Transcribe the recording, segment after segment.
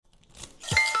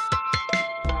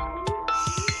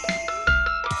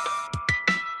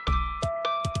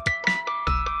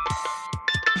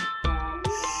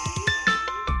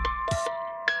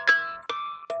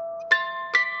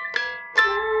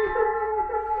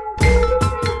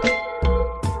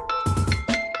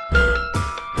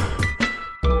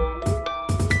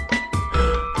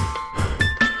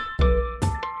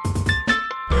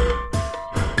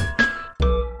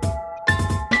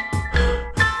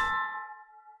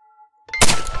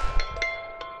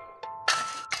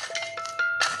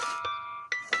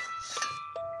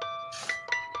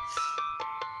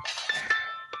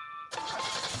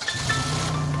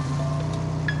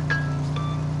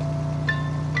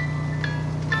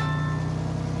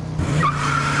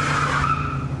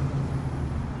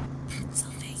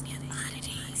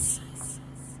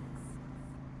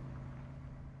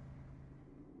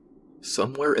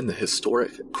somewhere in the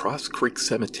historic Cross Creek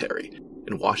Cemetery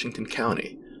in Washington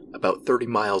County, about 30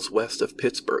 miles west of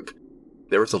Pittsburgh,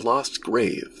 there is a lost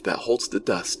grave that holds the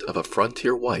dust of a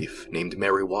frontier wife named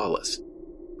Mary Wallace,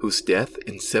 whose death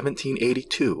in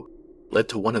 1782 led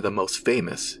to one of the most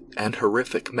famous and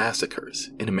horrific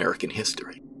massacres in American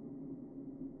history.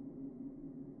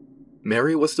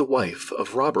 Mary was the wife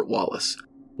of Robert Wallace,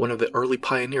 one of the early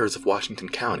pioneers of Washington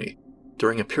County,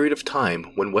 during a period of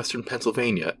time when western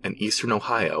Pennsylvania and eastern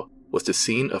Ohio was the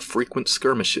scene of frequent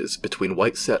skirmishes between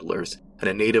white settlers and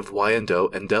a native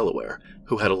Wyandot and Delaware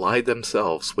who had allied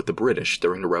themselves with the British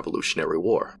during the Revolutionary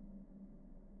War.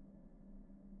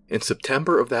 In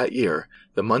September of that year,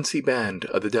 the Munsee Band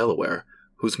of the Delaware,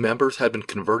 whose members had been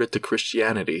converted to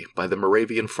Christianity by the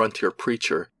Moravian frontier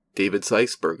preacher David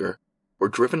Zeisberger, were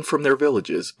driven from their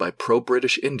villages by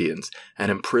pro-British Indians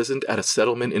and imprisoned at a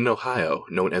settlement in Ohio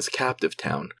known as Captive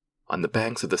Town on the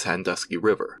banks of the Sandusky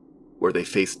River, where they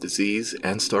faced disease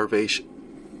and starvation.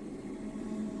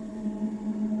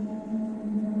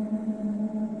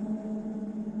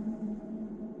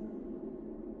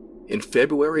 In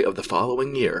February of the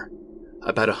following year,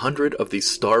 about 100 of these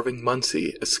starving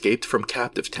Munsee escaped from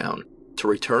Captive Town to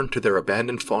return to their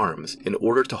abandoned farms in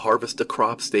order to harvest the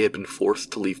crops they had been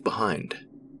forced to leave behind.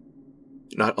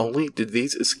 Not only did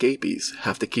these escapees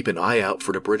have to keep an eye out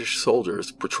for the British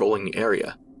soldiers patrolling the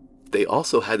area, they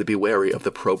also had to be wary of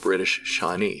the pro-British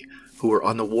Shawnee, who were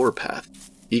on the warpath,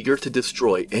 eager to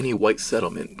destroy any white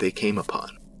settlement they came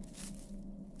upon.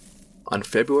 On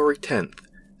February 10th,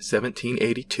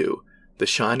 1782, the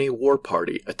Shawnee War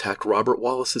Party attacked Robert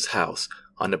Wallace's house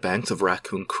on the banks of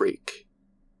Raccoon Creek.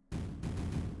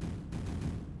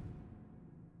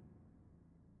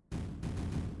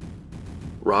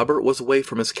 Robert was away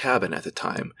from his cabin at the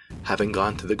time, having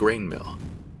gone to the grain mill.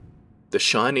 The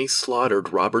Shawnee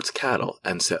slaughtered Robert's cattle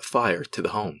and set fire to the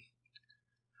home.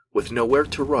 With nowhere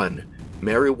to run,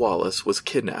 Mary Wallace was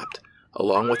kidnapped,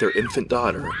 along with her infant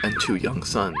daughter and 2 young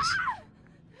sons.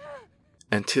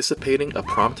 Anticipating a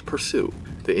prompt pursuit,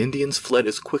 the Indians fled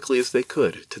as quickly as they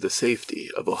could to the safety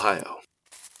of Ohio.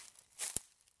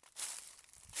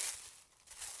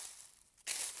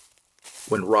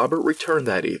 When Robert returned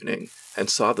that evening and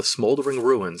saw the smoldering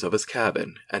ruins of his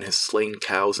cabin and his slain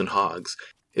cows and hogs,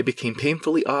 it became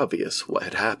painfully obvious what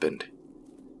had happened.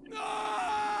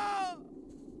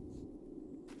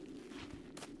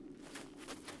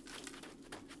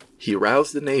 He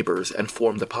roused the neighbors and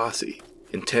formed a posse,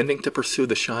 intending to pursue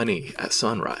the Shawnee at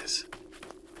sunrise.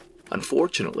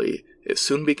 Unfortunately, it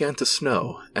soon began to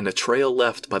snow, and the trail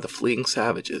left by the fleeing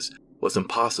savages was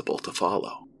impossible to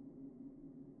follow.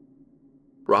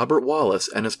 Robert Wallace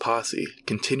and his posse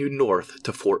continued north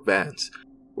to Fort Vance,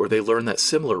 where they learned that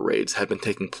similar raids had been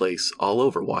taking place all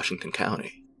over Washington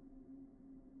County.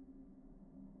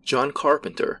 John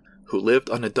Carpenter, who lived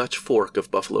on the Dutch Fork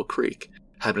of Buffalo Creek,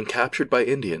 had been captured by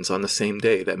Indians on the same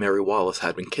day that Mary Wallace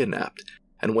had been kidnapped,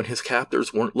 and when his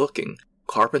captors weren't looking,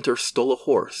 Carpenter stole a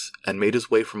horse and made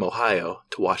his way from Ohio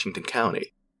to Washington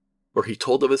County, where he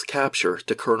told of his capture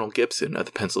to Colonel Gibson of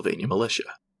the Pennsylvania militia.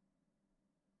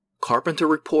 Carpenter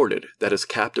reported that his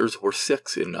captors were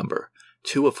 6 in number,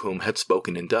 2 of whom had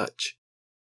spoken in Dutch.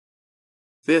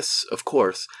 This, of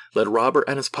course, led Robert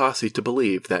and his posse to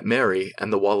believe that Mary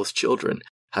and the Wallace children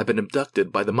had been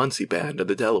abducted by the Munsee Band of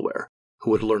the Delaware,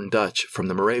 who had learned Dutch from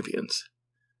the Moravians.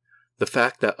 The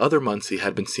fact that other Munsee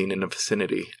had been seen in the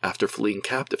vicinity after fleeing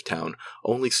Captive Town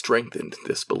only strengthened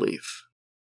this belief.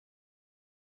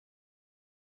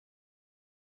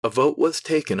 A vote was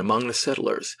taken among the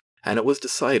settlers, and it was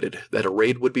decided that a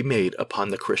raid would be made upon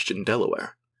the Christian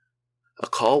Delaware. A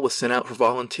call was sent out for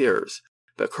volunteers,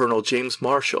 but Colonel James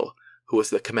Marshall, who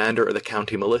was the commander of the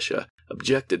county militia,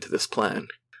 objected to this plan.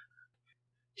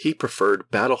 He preferred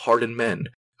battle-hardened men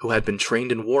who had been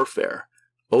trained in warfare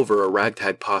over a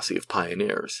ragtag posse of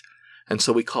pioneers, and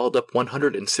so he called up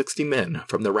 160 men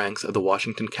from the ranks of the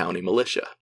Washington County militia.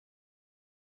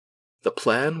 The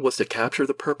plan was to capture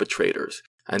the perpetrators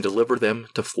and deliver them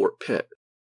to Fort Pitt.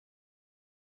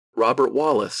 Robert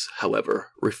Wallace,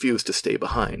 however, refused to stay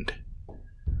behind.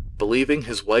 Believing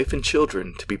his wife and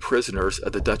children to be prisoners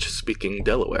of the Dutch-speaking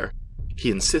Delaware,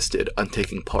 he insisted on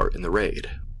taking part in the raid.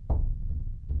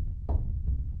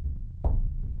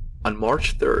 On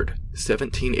March 3,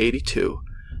 1782,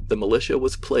 the militia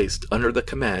was placed under the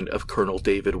command of Colonel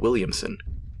David Williamson,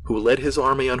 who led his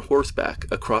army on horseback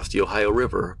across the Ohio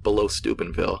River below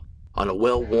Steubenville on a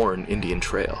well-worn Indian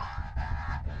trail.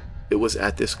 It was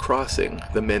at this crossing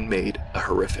the men made a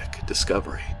horrific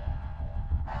discovery.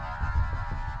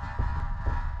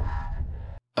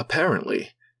 Apparently,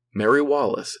 Mary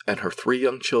Wallace and her 3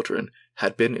 young children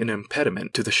had been an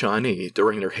impediment to the Shawnee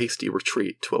during their hasty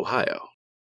retreat to Ohio.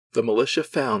 The militia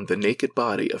found the naked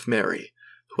body of Mary,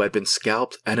 who had been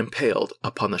scalped and impaled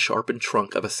upon the sharpened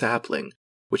trunk of a sapling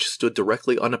which stood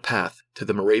directly on a path to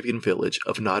the Moravian village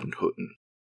of Gnadenhutten,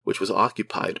 which was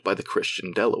occupied by the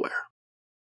Christian Delaware.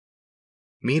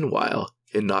 Meanwhile,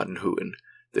 in Gnadenhutten,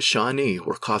 the Shawnee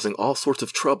were causing all sorts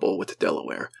of trouble with the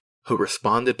Delaware, who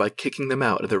responded by kicking them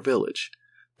out of their village,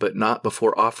 but not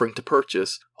before offering to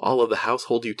purchase all of the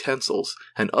household utensils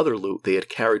and other loot they had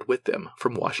carried with them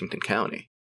from Washington County.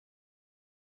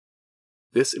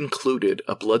 This included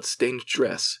a blood-stained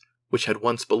dress which had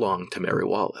once belonged to Mary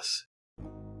Wallace.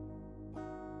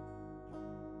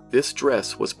 This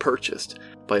dress was purchased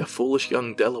by a foolish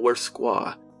young Delaware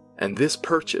squaw, and this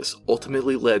purchase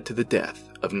ultimately led to the death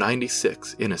of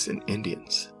 96 innocent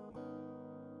Indians.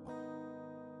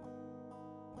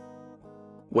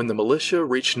 When the militia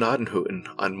reached Gnadenhutten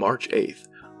on March 8th,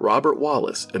 Robert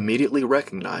Wallace immediately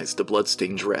recognized the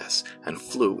bloodstained dress and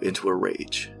flew into a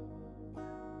rage.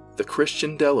 The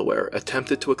Christian Delaware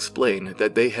attempted to explain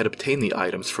that they had obtained the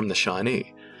items from the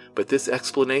Shawnee, but this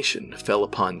explanation fell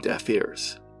upon deaf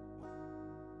ears.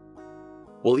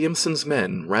 Williamson's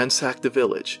men ransacked the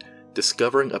village,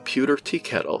 discovering a pewter tea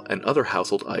kettle and other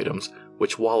household items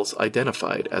which Wallace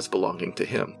identified as belonging to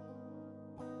him.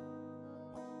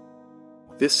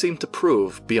 This seemed to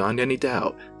prove, beyond any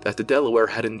doubt, that the Delaware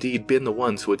had indeed been the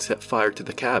ones who had set fire to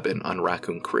the cabin on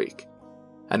Raccoon Creek,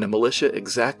 and the militia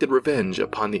exacted revenge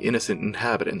upon the innocent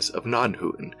inhabitants of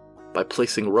Gnadenhutten by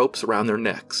placing ropes around their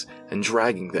necks and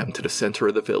dragging them to the center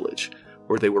of the village,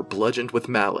 where they were bludgeoned with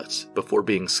mallets before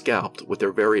being scalped with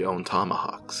their very own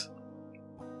tomahawks.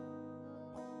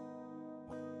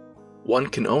 One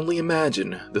can only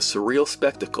imagine the surreal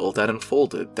spectacle that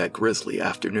unfolded that grisly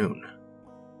afternoon.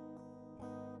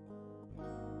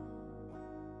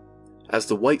 As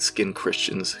the white-skinned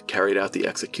Christians carried out the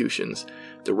executions,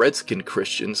 the red-skinned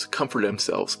Christians comforted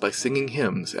themselves by singing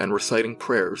hymns and reciting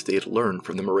prayers they had learned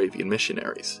from the Moravian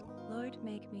missionaries. Lord,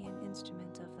 make me an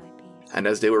instrument of thy peace. And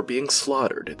as they were being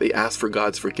slaughtered, they asked for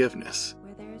God's forgiveness.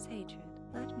 Where there is hatred,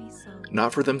 let me sow.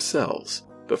 Not for themselves,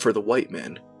 but for the white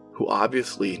men, who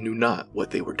obviously knew not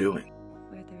what they were doing.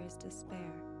 Where there is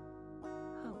despair,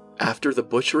 hope. After the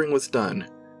butchering was done,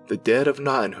 the dead of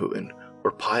Gnadenhutten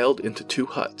were piled into 2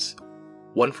 huts,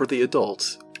 one for the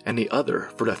adults and the other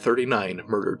for the 39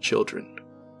 murdered children.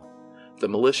 The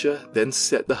militia then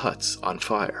set the huts on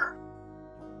fire.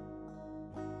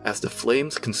 As the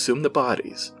flames consumed the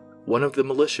bodies, one of the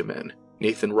militiamen,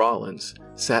 Nathan Rollins,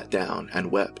 sat down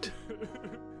and wept.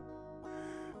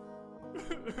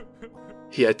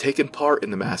 He had taken part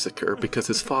in the massacre because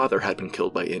his father had been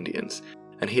killed by Indians,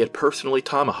 and he had personally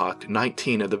tomahawked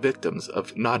 19 of the victims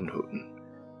of Gnadenhutten.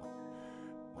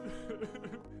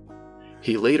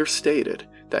 He later stated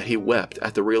that he wept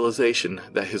at the realization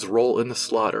that his role in the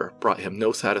slaughter brought him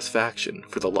no satisfaction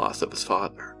for the loss of his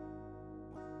father.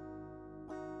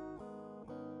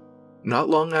 Not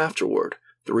long afterward,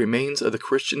 the remains of the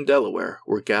Christian Delaware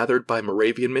were gathered by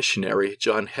Moravian missionary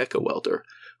John Heckewelder,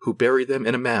 who buried them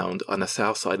in a mound on the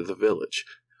south side of the village,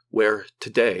 where,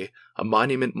 today, a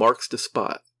monument marks the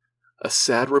spot, a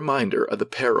sad reminder of the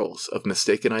perils of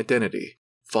mistaken identity,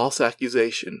 false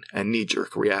accusation, and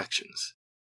knee-jerk reactions.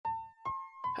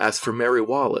 As for Mary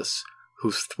Wallace,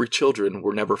 whose 3 children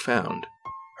were never found,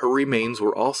 her remains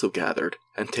were also gathered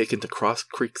and taken to Cross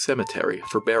Creek Cemetery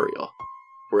for burial,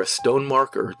 where a stone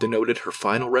marker denoted her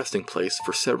final resting place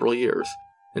for several years,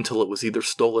 until it was either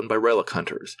stolen by relic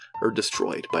hunters or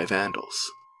destroyed by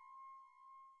vandals.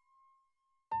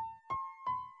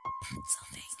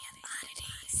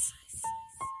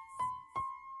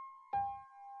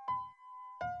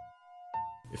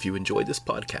 If you enjoyed this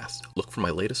podcast, look for my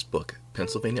latest book,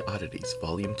 Pennsylvania Oddities,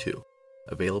 Volume 2,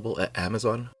 available at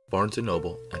Amazon, Barnes &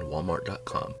 Noble, and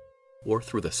Walmart.com, or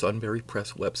through the Sunbury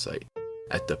Press website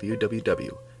at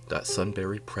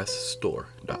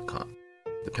www.sunburypressstore.com.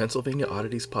 The Pennsylvania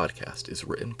Oddities podcast is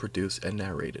written, produced, and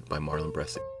narrated by Marlon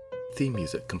Bressi. Theme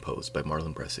music composed by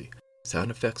Marlon Bressi. Sound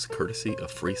effects courtesy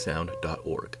of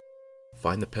freesound.org.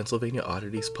 Find the Pennsylvania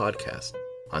Oddities podcast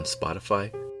on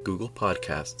Spotify, Google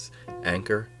Podcasts,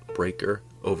 Anchor, Breaker,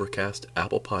 Overcast,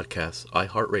 Apple Podcasts,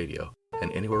 iHeartRadio,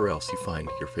 and anywhere else you find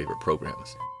your favorite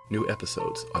programs. New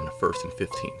episodes on the 1st and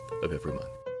 15th of every month.